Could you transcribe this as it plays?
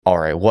All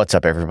right, what's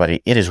up,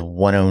 everybody? It is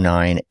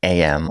 1:09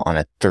 a.m. on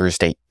a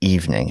Thursday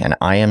evening, and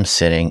I am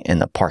sitting in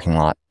the parking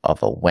lot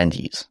of a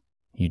Wendy's.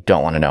 You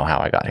don't want to know how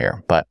I got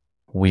here, but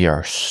we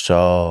are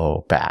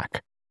so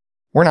back.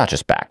 We're not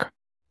just back.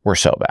 We're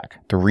so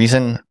back. The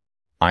reason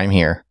I'm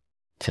here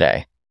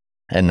today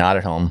and not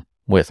at home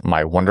with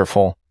my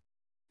wonderful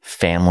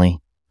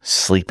family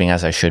sleeping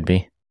as I should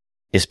be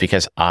is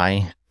because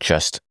I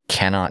just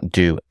cannot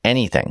do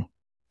anything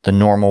the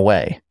normal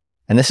way.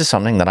 And this is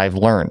something that I've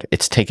learned.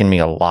 It's taken me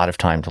a lot of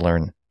time to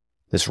learn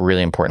this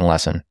really important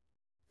lesson.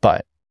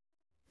 But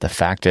the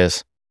fact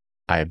is,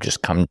 I have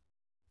just come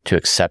to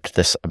accept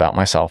this about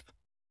myself.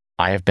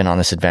 I have been on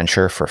this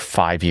adventure for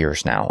 5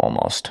 years now,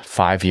 almost.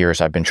 5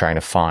 years I've been trying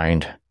to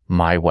find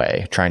my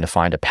way, trying to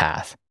find a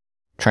path,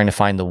 trying to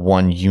find the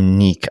one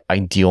unique,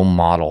 ideal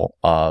model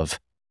of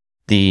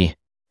the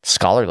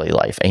scholarly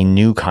life, a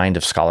new kind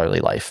of scholarly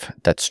life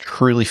that's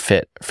truly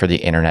fit for the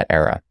internet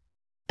era.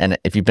 And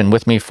if you've been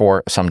with me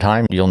for some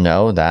time, you'll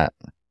know that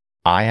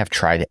I have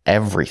tried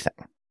everything.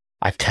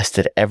 I've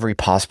tested every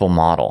possible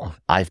model.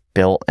 I've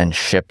built and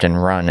shipped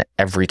and run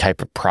every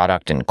type of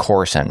product and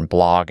course and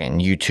blog and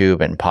YouTube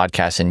and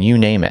podcast and you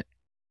name it.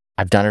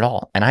 I've done it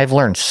all. And I've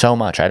learned so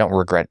much. I don't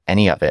regret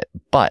any of it.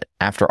 But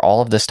after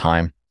all of this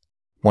time,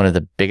 one of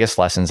the biggest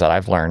lessons that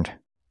I've learned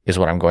is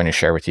what I'm going to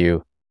share with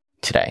you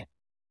today.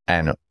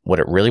 And what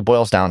it really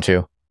boils down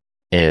to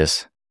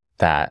is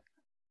that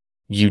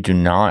you do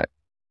not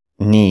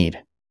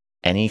need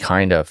any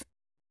kind of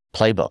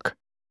playbook.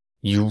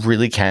 You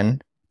really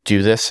can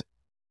do this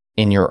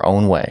in your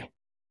own way.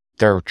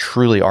 There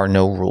truly are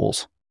no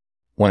rules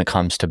when it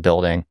comes to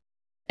building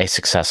a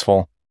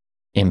successful,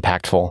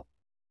 impactful,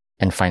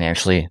 and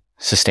financially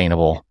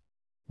sustainable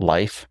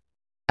life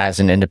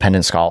as an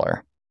independent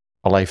scholar.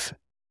 A life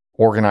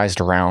organized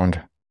around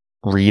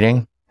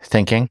reading,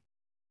 thinking,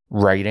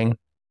 writing,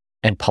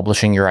 and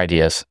publishing your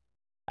ideas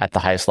at the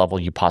highest level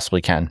you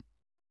possibly can,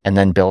 and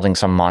then building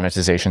some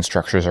monetization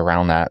structures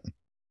around that.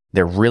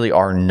 There really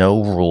are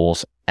no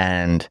rules,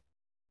 and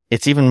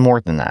it's even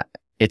more than that.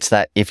 It's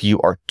that if you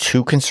are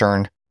too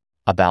concerned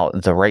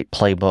about the right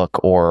playbook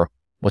or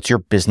what's your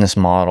business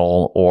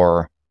model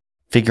or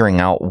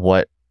figuring out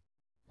what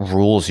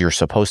rules you're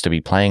supposed to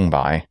be playing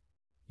by,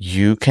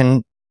 you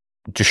can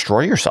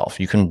destroy yourself.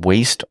 You can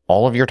waste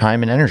all of your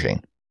time and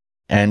energy.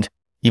 And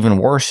even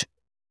worse,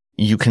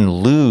 you can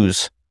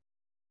lose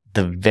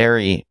the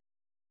very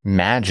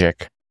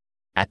magic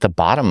at the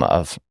bottom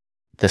of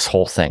this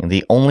whole thing.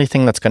 The only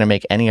thing that's going to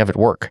make any of it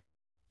work.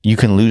 You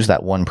can lose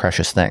that one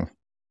precious thing.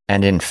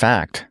 And in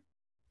fact,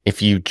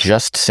 if you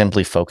just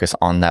simply focus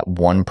on that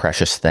one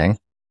precious thing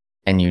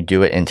and you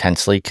do it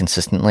intensely,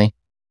 consistently,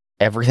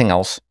 everything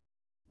else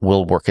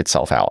will work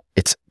itself out.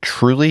 It's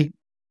truly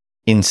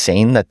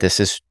insane that this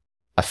is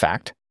a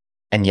fact.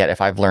 And yet,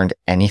 if I've learned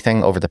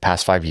anything over the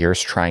past 5 years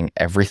trying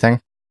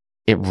everything,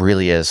 it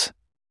really is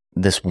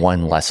this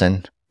one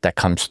lesson that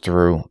comes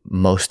through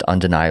most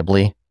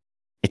undeniably.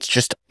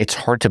 It's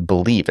hard to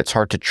believe. It's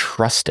hard to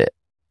trust it.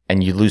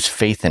 And you lose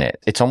faith in it.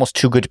 It's almost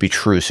too good to be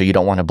true, so you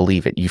don't want to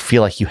believe it. You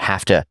feel like you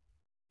have to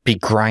be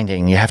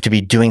grinding. You have to be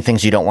doing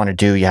things you don't want to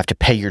do. You have to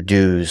pay your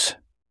dues,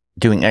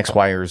 doing X,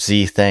 Y, or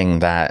Z thing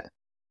that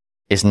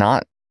is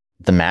not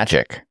the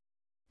magic,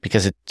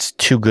 because it's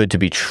too good to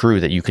be true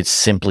that you could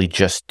simply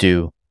just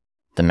do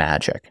the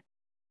magic.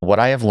 What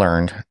I have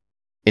learned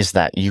is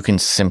that you can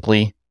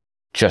simply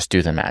just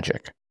do the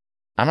magic.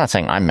 I'm not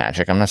saying I'm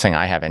magic. I'm not saying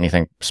I have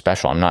anything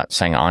special. I'm not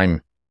saying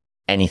I'm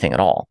anything at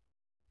all.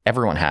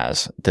 Everyone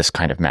has this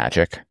kind of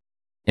magic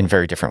in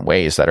very different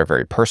ways that are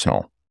very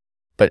personal.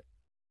 But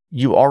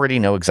you already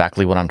know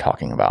exactly what I'm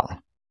talking about.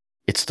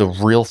 It's the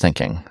real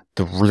thinking,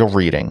 the real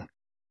reading,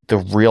 the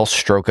real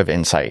stroke of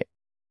insight,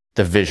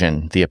 the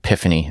vision, the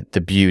epiphany,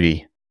 the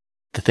beauty,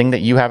 the thing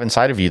that you have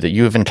inside of you that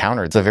you have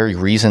encountered, the very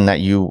reason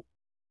that you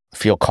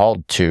feel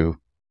called to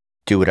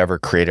do whatever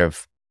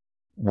creative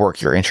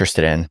work you're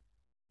interested in.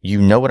 You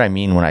know what I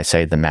mean when I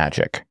say the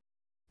magic.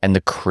 And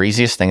the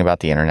craziest thing about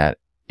the internet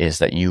is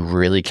that you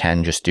really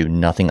can just do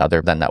nothing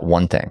other than that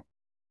one thing,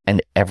 and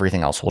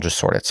everything else will just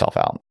sort itself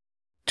out.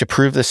 To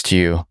prove this to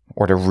you,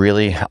 or to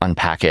really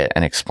unpack it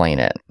and explain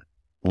it,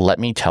 let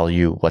me tell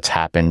you what's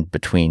happened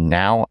between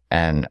now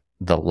and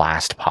the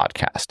last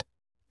podcast.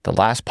 The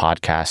last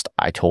podcast,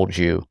 I told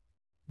you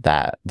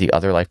that the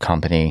Other Life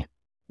company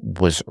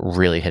was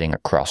really hitting a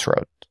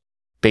crossroad.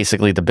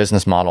 Basically, the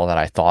business model that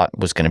I thought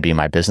was going to be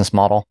my business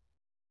model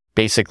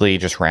basically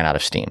just ran out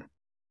of steam.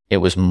 It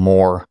was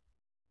more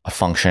a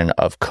function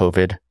of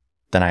COVID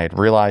than I had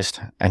realized,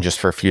 and just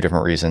for a few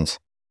different reasons,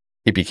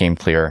 it became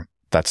clear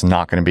that's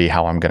not going to be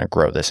how I'm going to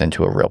grow this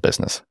into a real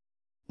business.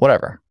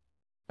 Whatever.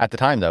 At the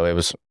time, though, it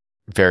was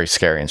very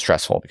scary and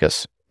stressful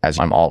because as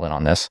I'm all in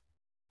on this,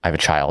 I have a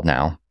child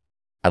now.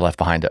 I left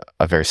behind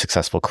a very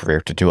successful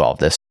career to do all of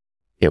this.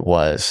 It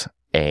was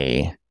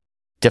a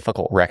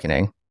difficult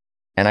reckoning,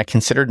 and I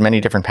considered many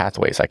different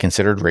pathways. I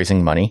considered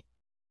raising money.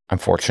 I'm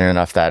fortunate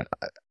enough that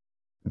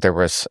there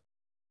was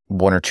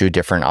one or two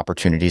different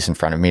opportunities in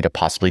front of me to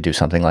possibly do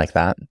something like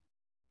that.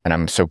 And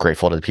I'm so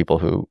grateful to the people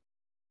who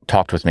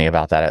talked with me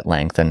about that at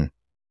length, and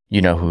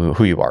you know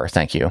who you are.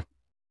 Thank you.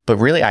 But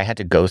really, I had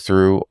to go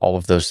through all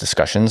of those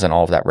discussions and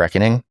all of that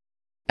reckoning.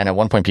 And at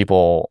one point,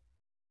 people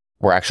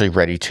were actually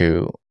ready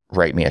to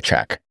write me a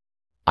check.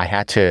 I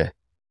had to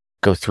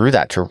go through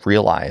that to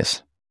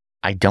realize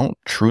I don't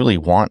truly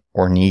want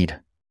or need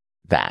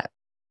that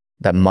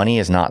money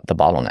is not the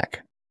bottleneck.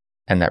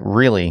 And that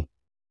really,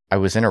 I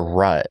was in a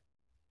rut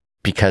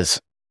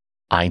because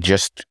I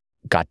just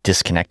got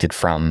disconnected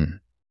from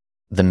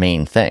the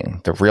main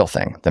thing, the real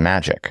thing, the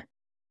magic,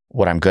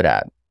 what I'm good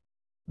at.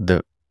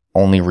 The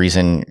only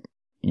reason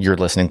you're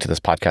listening to this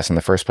podcast in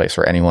the first place,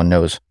 or anyone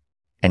knows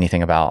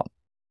anything about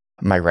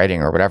my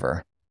writing or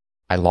whatever,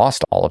 I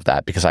lost all of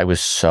that because I was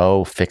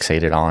so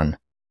fixated on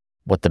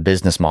what the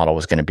business model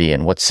was going to be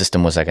and what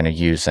system was I going to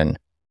use, and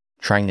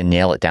trying to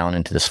nail it down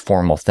into this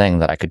formal thing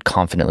that I could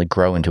confidently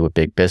grow into a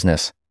big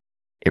business.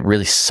 It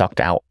really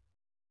sucked out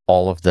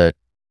all of the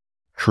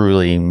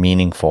truly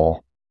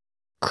meaningful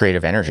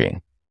creative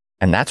energy.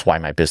 And that's why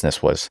my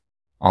business was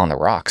on the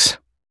rocks.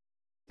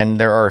 And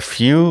there are a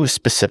few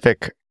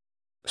specific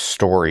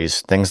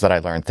stories, things that I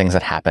learned, things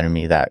that happened to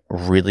me that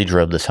really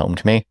drove this home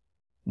to me,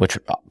 which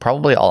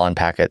probably I'll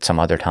unpack at some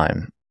other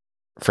time.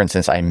 For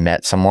instance, I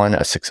met someone,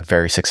 a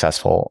very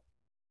successful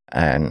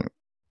and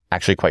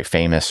actually quite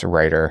famous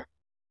writer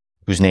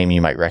whose name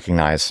you might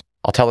recognize.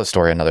 I'll tell this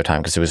story another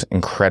time because it was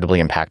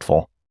incredibly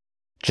impactful.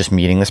 Just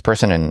meeting this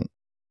person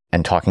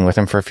and talking with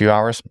him for a few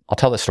hours. I'll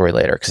tell this story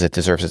later because it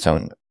deserves its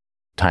own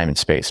time and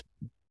space.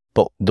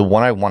 But the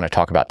one I want to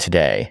talk about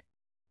today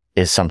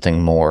is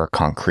something more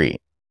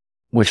concrete,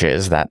 which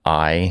is that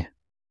I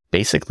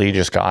basically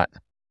just got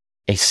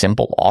a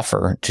simple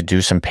offer to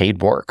do some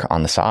paid work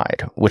on the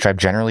side, which I've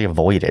generally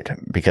avoided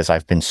because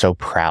I've been so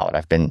proud.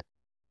 I've been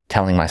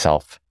telling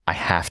myself I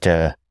have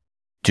to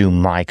do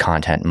my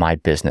content, my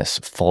business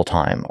full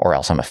time, or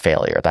else I'm a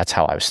failure. That's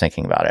how I was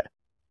thinking about it.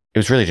 It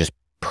was really just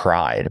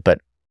pride.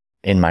 But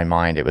in my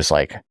mind, it was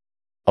like,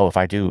 oh, if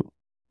I do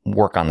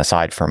work on the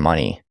side for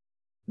money,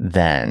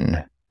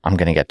 then I'm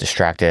going to get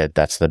distracted.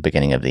 That's the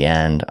beginning of the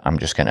end. I'm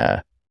just going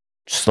to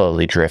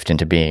slowly drift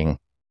into being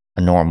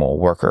a normal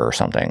worker or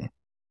something.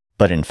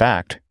 But in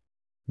fact,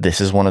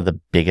 this is one of the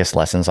biggest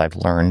lessons I've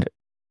learned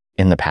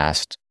in the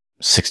past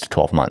 6 to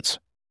 12 months,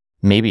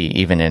 maybe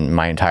even in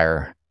my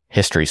entire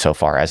history so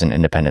far as an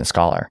independent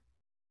scholar,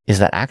 is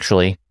that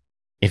actually,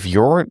 if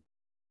you're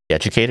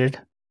educated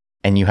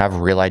and you have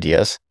real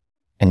ideas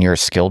and you're a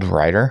skilled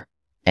writer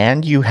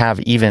and you have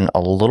even a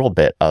little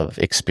bit of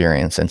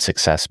experience and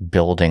success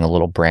building a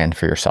little brand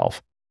for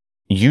yourself,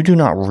 you do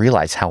not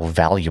realize how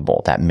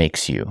valuable that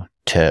makes you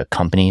to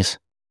companies,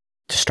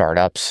 to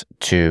startups,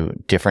 to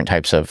different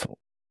types of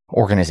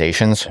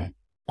organizations,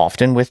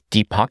 often with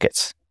deep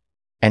pockets.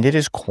 And it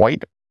is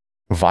quite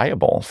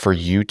viable for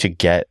you to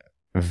get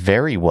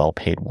very well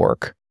paid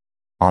work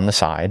on the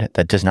side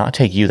that does not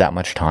take you that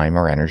much time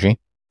or energy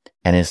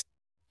and is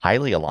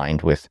highly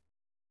aligned with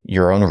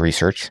your own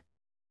research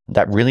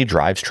that really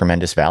drives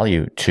tremendous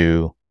value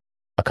to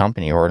a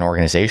company or an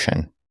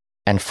organization.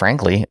 And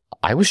frankly,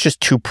 I was just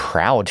too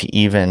proud to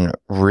even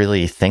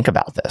really think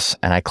about this.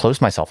 And I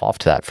closed myself off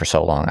to that for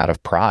so long out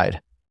of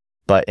pride.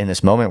 But in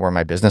this moment where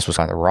my business was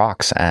on the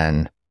rocks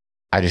and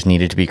I just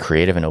needed to be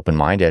creative and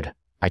open-minded,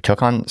 I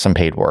took on some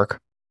paid work,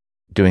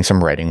 doing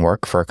some writing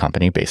work for a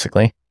company,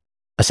 basically,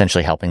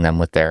 essentially helping them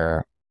with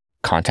their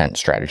content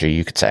strategy,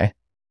 you could say.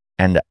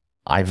 And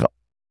I've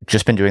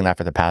just been doing that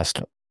for the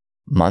past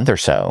month or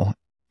so,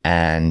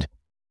 and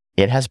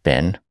it has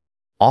been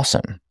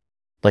awesome.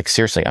 Like,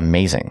 seriously,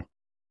 amazing.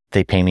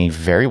 They pay me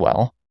very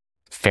well,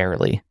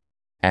 fairly,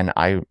 and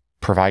I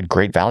provide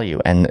great value,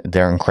 and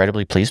they're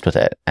incredibly pleased with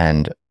it.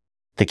 And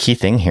the key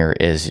thing here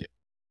is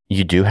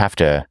you do have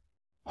to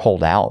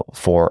hold out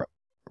for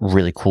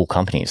really cool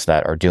companies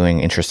that are doing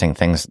interesting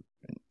things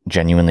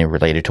genuinely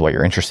related to what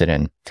you're interested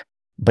in.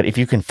 But if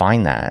you can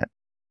find that,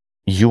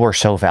 you are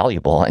so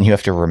valuable, and you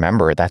have to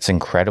remember that's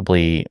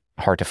incredibly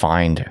hard to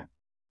find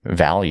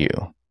value.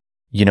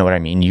 You know what I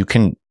mean? You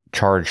can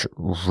charge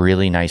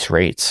really nice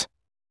rates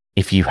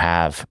if you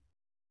have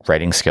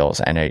writing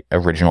skills and an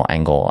original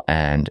angle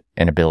and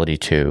an ability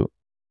to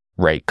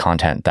write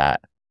content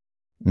that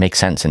makes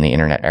sense in the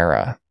internet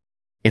era.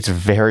 It's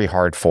very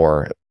hard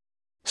for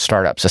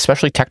startups,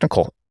 especially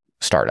technical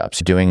startups,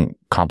 doing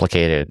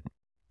complicated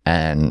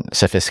and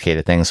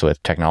sophisticated things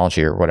with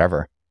technology or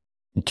whatever.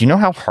 Do you know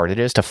how hard it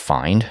is to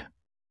find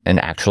an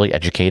actually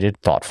educated,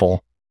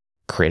 thoughtful,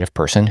 creative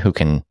person who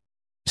can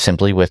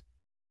simply with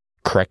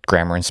correct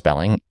grammar and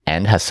spelling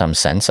and has some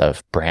sense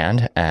of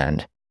brand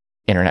and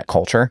internet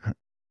culture?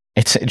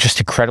 It's just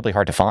incredibly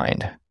hard to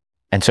find.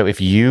 And so if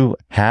you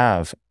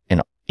have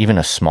even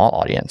a small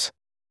audience,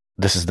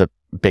 this is the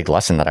big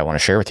lesson that I want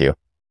to share with you.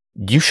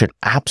 You should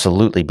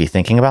absolutely be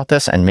thinking about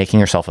this and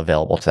making yourself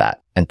available to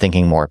that and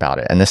thinking more about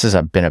it. And this has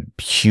been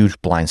a huge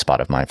blind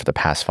spot of mine for the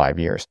past 5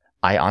 years.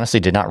 I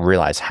honestly did not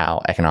realize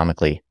how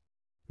economically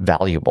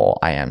valuable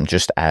I am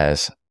just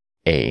as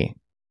a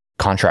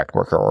contract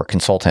worker or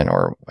consultant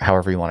or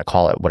however you want to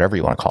call it, whatever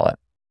you want to call it.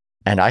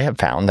 And I have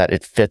found that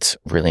it fits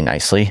really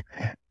nicely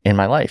in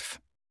my life.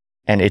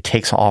 And it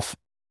takes off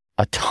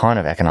a ton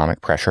of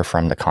economic pressure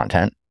from the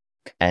content.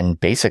 And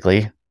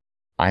basically,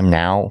 I'm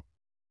now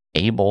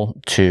able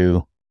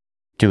to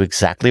do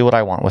exactly what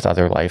I want with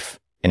Other Life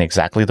in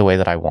exactly the way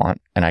that I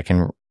want. And I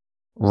can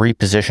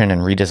reposition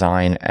and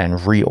redesign and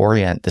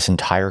reorient this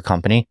entire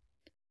company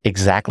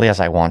exactly as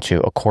I want to,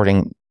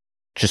 according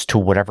just to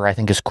whatever I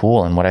think is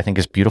cool and what I think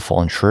is beautiful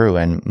and true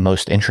and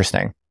most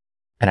interesting.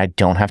 And I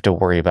don't have to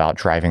worry about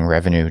driving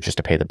revenue just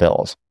to pay the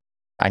bills.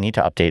 I need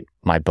to update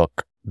my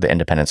book, The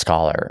Independent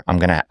Scholar. I'm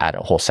going to add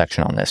a whole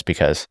section on this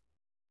because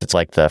it's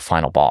like the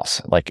final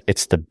boss. Like,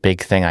 it's the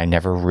big thing I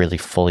never really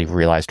fully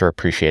realized or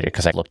appreciated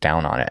because I looked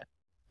down on it.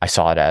 I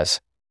saw it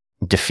as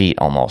defeat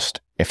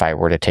almost if I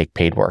were to take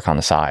paid work on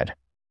the side.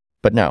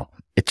 But no,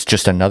 it's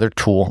just another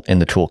tool in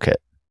the toolkit.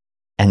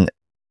 And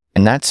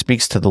that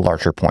speaks to the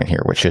larger point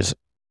here, which is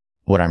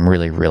what I'm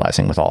really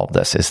realizing with all of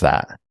this is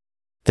that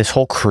this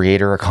whole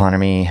creator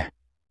economy,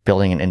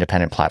 building an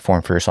independent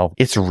platform for yourself,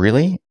 it's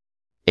really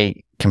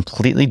a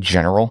completely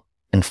general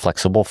and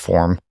flexible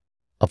form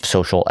of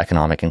social,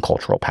 economic, and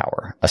cultural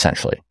power,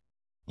 essentially.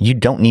 You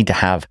don't need to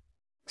have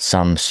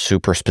some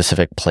super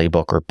specific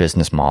playbook or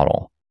business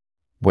model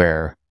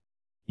where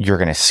you're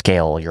going to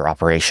scale your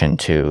operation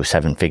to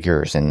 7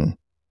 figures in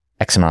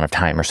X amount of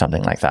time or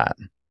something like that.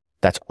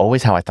 That's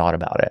always how I thought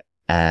about it.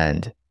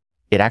 And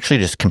it actually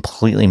just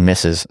completely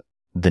misses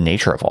the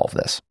nature of all of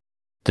this.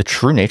 The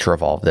true nature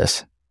of all of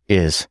this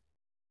is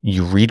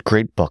you read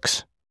great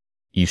books,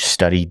 you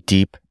study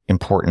deep,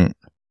 important,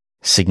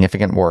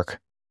 significant work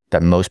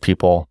that most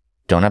people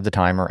don't have the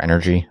time or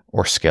energy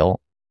or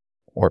skill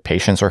or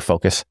patience or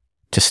focus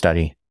to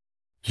study.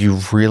 You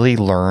really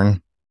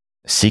learn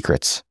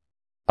secrets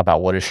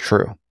about what is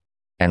true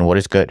and what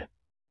is good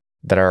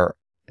that are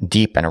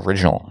deep and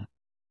original.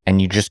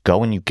 And you just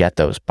go and you get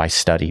those by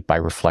study, by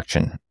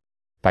reflection,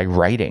 by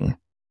writing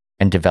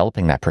and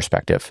developing that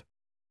perspective.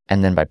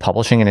 And then by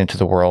publishing it into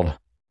the world,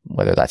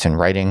 whether that's in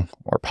writing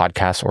or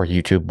podcasts or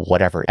YouTube,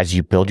 whatever, as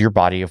you build your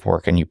body of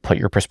work and you put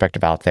your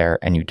perspective out there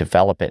and you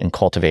develop it and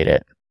cultivate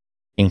it,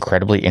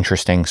 incredibly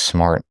interesting,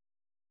 smart,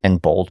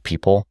 and bold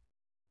people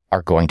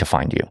are going to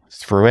find you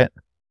through it.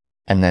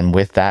 And then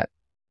with that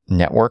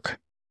network,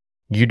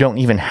 you don't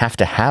even have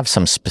to have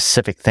some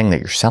specific thing that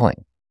you're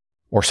selling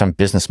or some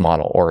business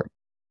model or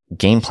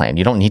game plan.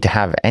 You don't need to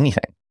have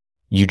anything.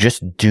 You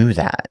just do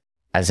that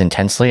as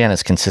intensely and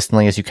as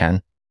consistently as you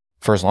can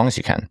for as long as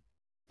you can.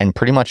 And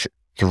pretty much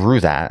through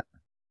that,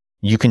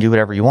 you can do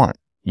whatever you want.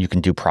 You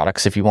can do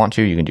products if you want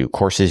to. You can do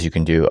courses. You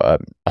can do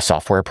a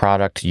software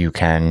product. You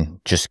can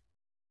just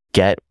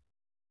get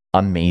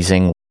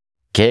amazing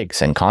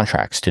gigs and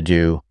contracts to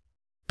do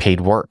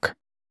paid work,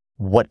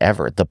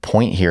 whatever. The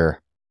point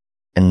here,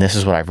 and this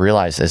is what I've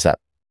realized, is that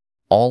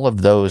all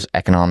of those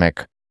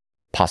economic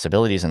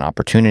possibilities and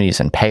opportunities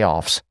and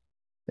payoffs,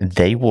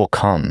 they will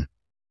come.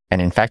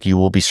 And in fact, you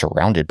will be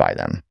surrounded by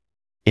them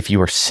if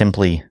you are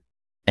simply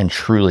and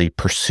truly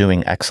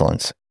pursuing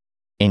excellence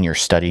in your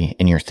study,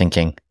 in your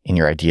thinking, in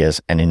your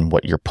ideas, and in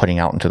what you're putting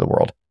out into the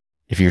world.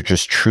 If you're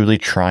just truly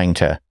trying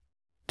to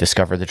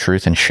discover the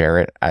truth and share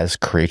it as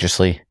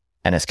courageously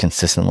and as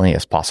consistently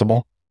as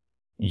possible,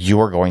 you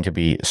are going to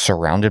be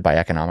surrounded by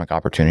economic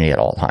opportunity at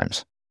all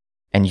times.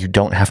 And you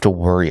don't have to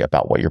worry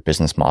about what your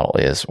business model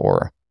is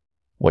or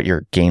what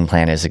your game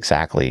plan is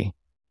exactly.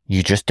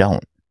 You just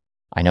don't.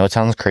 I know it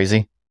sounds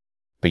crazy,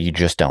 but you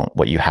just don't.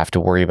 What you have to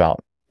worry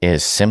about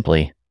is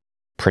simply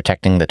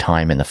protecting the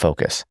time and the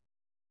focus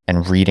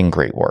and reading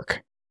great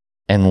work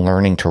and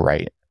learning to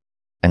write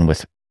and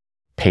with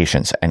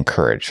patience and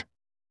courage.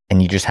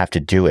 And you just have to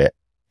do it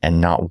and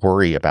not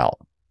worry about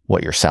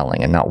what you're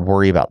selling and not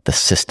worry about the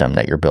system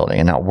that you're building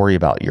and not worry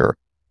about your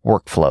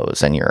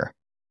workflows and your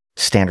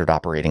standard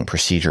operating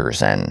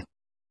procedures and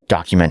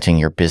documenting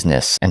your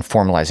business and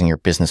formalizing your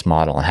business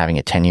model and having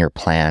a 10-year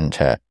plan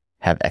to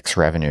have X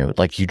revenue.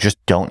 Like, you just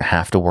don't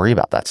have to worry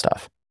about that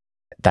stuff.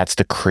 That's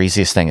the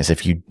craziest thing, is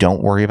if you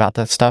don't worry about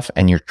that stuff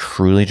and you're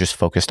truly just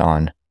focused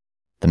on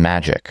the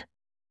magic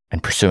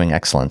and pursuing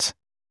excellence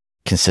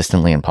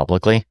consistently and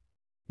publicly,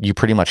 you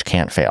pretty much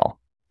can't fail.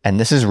 And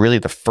this is really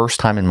the first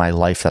time in my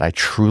life that I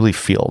truly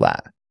feel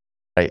that.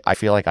 I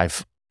feel like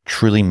I've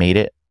truly made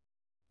it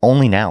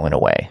only now, in a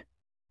way,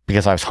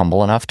 because I was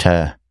humble enough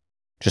to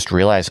just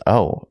realize,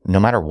 oh, no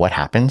matter what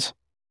happens,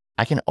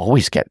 I can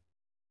always get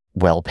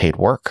well-paid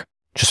work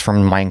just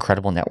from my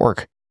incredible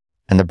network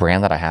and the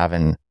brand that I have,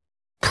 and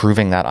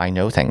proving that I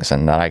know things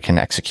and that I can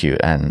execute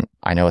and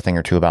I know a thing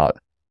or two about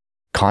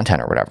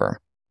content or whatever.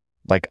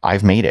 Like,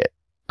 I've made it.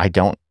 I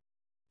don't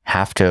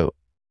have to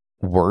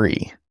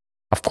worry.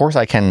 Of course,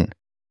 I can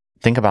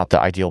think about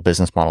the ideal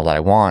business model that I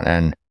want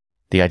and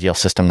the ideal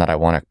system that I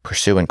want to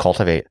pursue and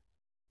cultivate,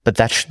 but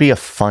that should be a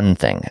fun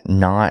thing,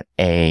 not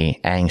a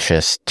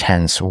anxious,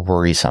 tense,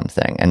 worrisome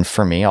thing. And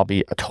for me, I'll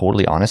be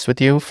totally honest with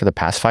you, for the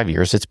past 5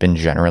 years, it's been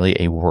generally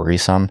a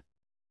worrisome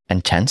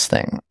and tense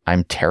thing.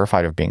 I'm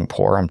terrified of being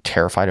poor. I'm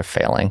terrified of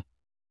failing.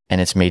 And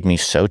it's made me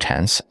so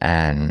tense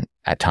and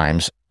at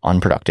times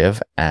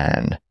unproductive.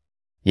 And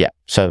yeah,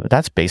 so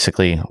that's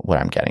basically what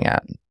I'm getting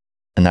at.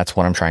 And that's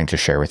what I'm trying to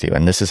share with you.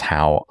 And this is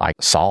how I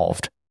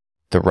solved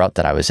the rut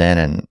that I was in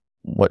and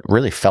what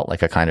really felt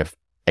like a kind of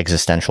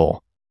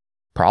existential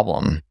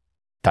problem.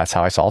 That's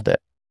how I solved it.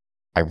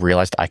 I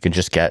realized I could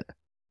just get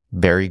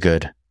very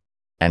good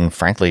and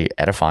frankly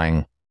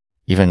edifying,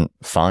 even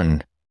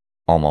fun,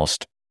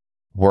 almost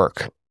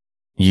work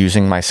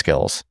using my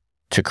skills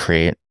to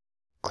create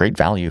great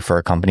value for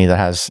a company that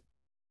has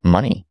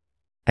money.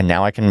 And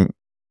now I can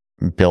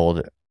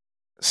build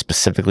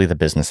specifically the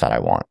business that I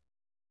want.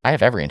 I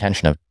have every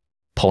intention of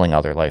pulling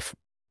Other Life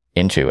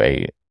into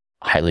a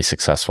highly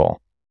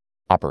successful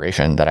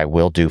operation that I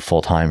will do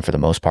full time for the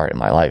most part in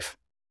my life.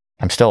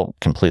 I'm still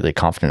completely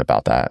confident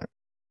about that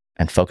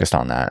and focused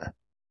on that.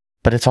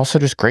 But it's also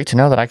just great to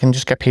know that I can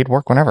just get paid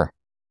work whenever.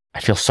 I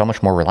feel so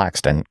much more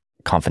relaxed and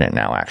confident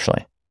now,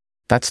 actually.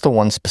 That's the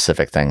one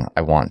specific thing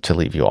I want to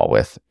leave you all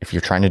with. If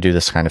you're trying to do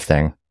this kind of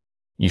thing,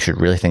 you should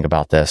really think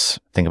about this.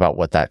 Think about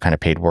what that kind of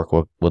paid work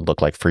would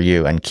look like for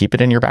you and keep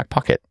it in your back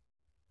pocket.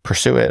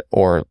 Pursue it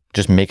or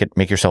just make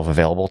yourself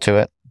available to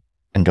it.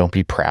 And don't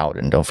be proud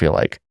and don't feel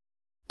like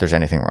there's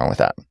anything wrong with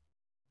that.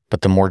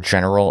 But the more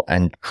general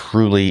and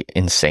truly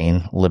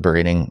insane,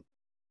 liberating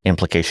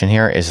implication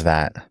here is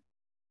that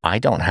I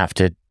don't have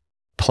to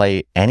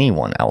play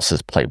anyone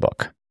else's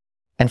playbook.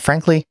 And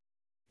frankly,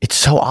 it's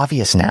so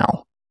obvious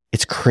now.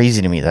 It's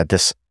crazy to me that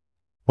this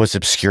was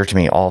obscure to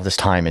me all this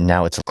time and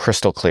now it's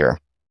crystal clear.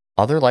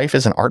 Other Life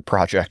is an art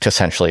project,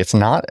 essentially.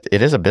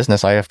 It is a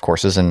business. I have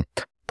courses and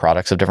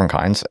products of different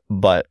kinds,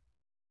 but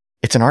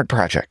it's an art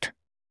project.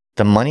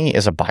 The money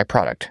is a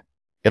byproduct.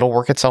 It'll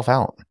work itself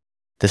out.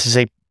 This is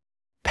a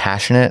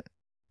passionate,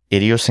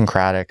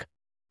 idiosyncratic,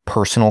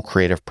 personal,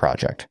 creative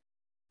project.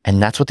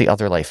 And that's what the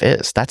Other Life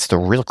is. That's the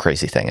real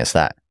crazy thing, is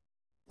that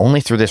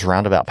only through this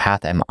roundabout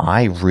path am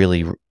I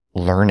really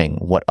learning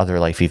what Other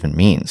Life even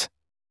means.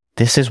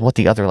 This is what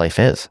the Other Life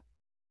is.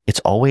 It's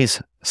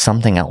always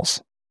something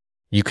else.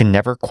 You can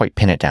never quite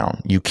pin it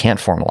down. You can't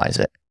formalize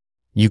it.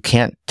 You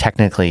can't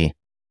technically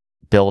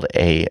build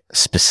a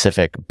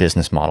specific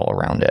business model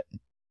around it.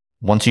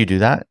 Once you do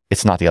that,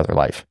 it's not the Other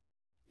Life.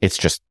 It's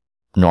just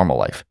normal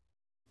life.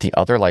 The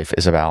Other Life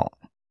is about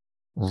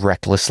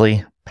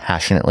recklessly,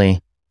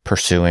 passionately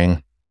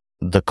pursuing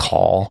the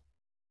call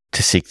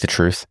to seek the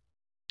truth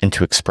and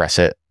to express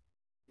it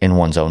in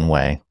one's own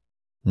way,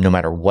 no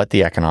matter what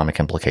the economic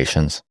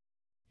implications.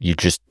 You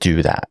just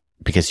do that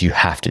because you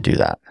have to do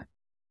that,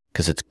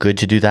 because it's good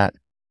to do that,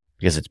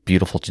 because it's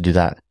beautiful to do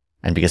that,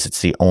 and because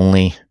it's the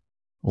only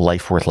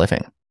life worth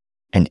living.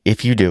 And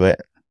if you do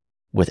it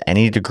with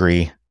any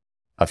degree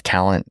of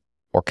talent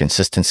or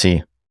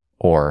consistency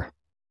or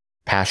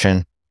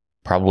passion,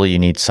 probably you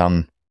need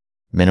some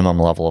minimum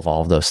level of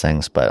all of those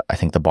things, but I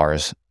think the bar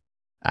is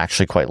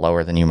actually quite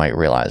lower than you might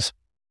realize.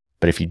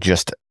 But if you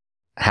just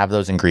have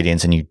those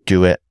ingredients and you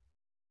do it,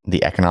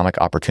 the economic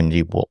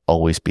opportunity will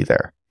always be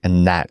there.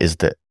 And that is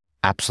the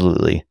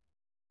absolutely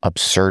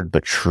absurd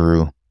but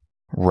true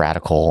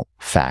radical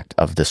fact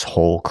of this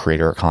whole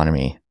creator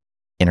economy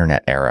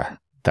internet era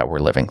that we're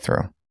living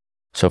through.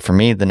 So for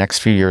me, the next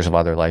few years of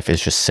Other Life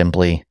is just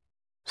simply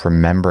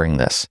remembering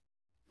this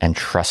and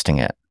trusting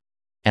it.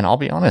 And I'll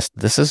be honest,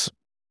 this is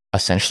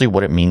essentially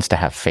what it means to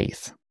have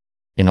faith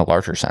in a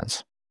larger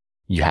sense.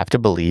 You have to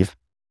believe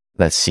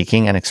that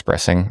seeking and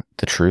expressing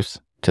the truth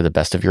to the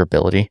best of your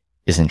ability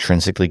is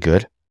intrinsically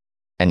good.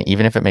 And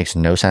even if it makes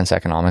no sense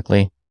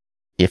economically,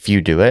 if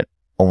you do it,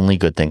 only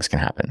good things can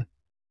happen.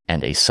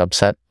 And a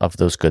subset of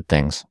those good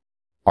things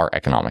are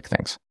economic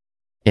things.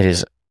 It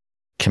is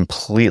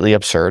completely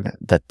absurd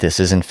that this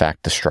is in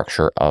fact the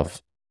structure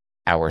of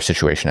our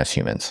situation as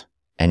humans.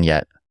 And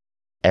yet,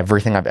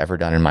 everything I've ever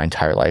done in my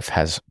entire life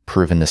has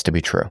proven this to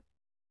be true.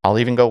 I'll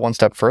even go one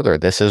step further.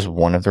 This is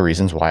one of the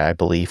reasons why I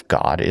believe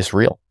God is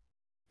real.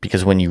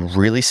 Because when you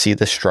really see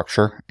the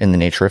structure in the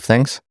nature of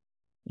things,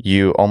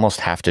 you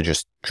almost have to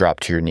just drop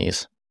to your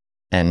knees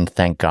and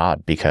thank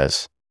God,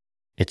 because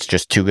it's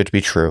just too good to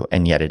be true,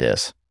 and yet it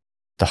is.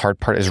 The hard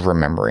part is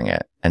remembering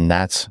it, and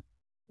that's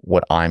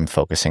what I'm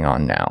focusing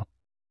on now.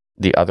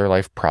 The Other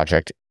Life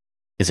project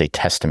is a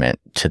testament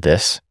to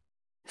this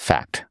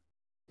fact,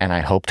 and I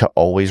hope to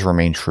always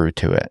remain true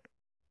to it.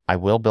 I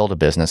will build a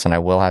business, and I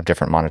will have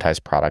different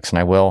monetized products, and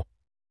I will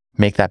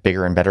make that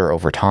bigger and better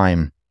over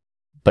time,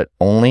 but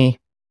only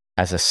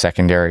as a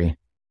secondary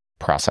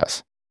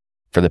process.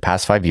 For the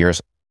past 5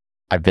 years,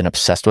 I've been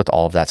obsessed with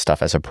all of that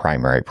stuff as a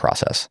primary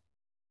process.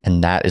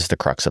 And that is the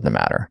crux of the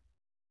matter.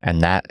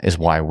 And that is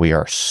why we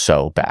are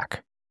so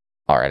back.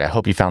 All right, I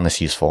hope you found this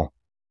useful.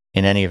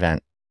 In any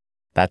event,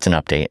 that's an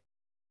update.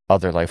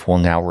 Other Life will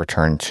now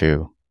return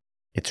to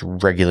its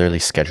regularly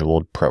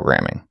scheduled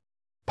programming.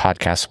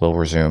 Podcasts will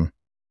resume.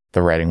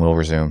 The writing will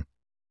resume.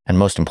 And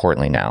most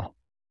importantly now,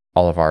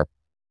 all of our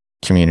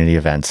community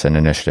events and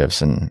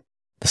initiatives and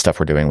the stuff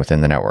we're doing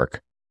within the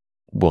network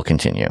will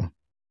continue,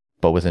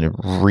 but with a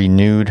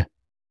renewed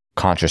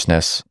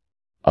consciousness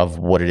of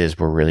what it is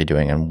we're really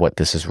doing and what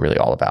this is really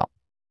all about.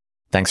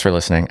 Thanks for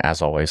listening.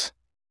 As always,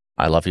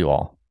 I love you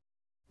all.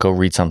 Go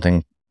read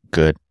something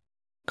good,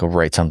 go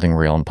write something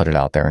real and put it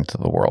out there into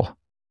the world,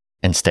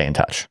 and stay in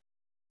touch.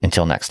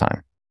 Until next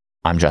time,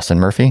 I'm Justin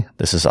Murphy.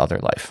 This is Other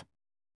Life.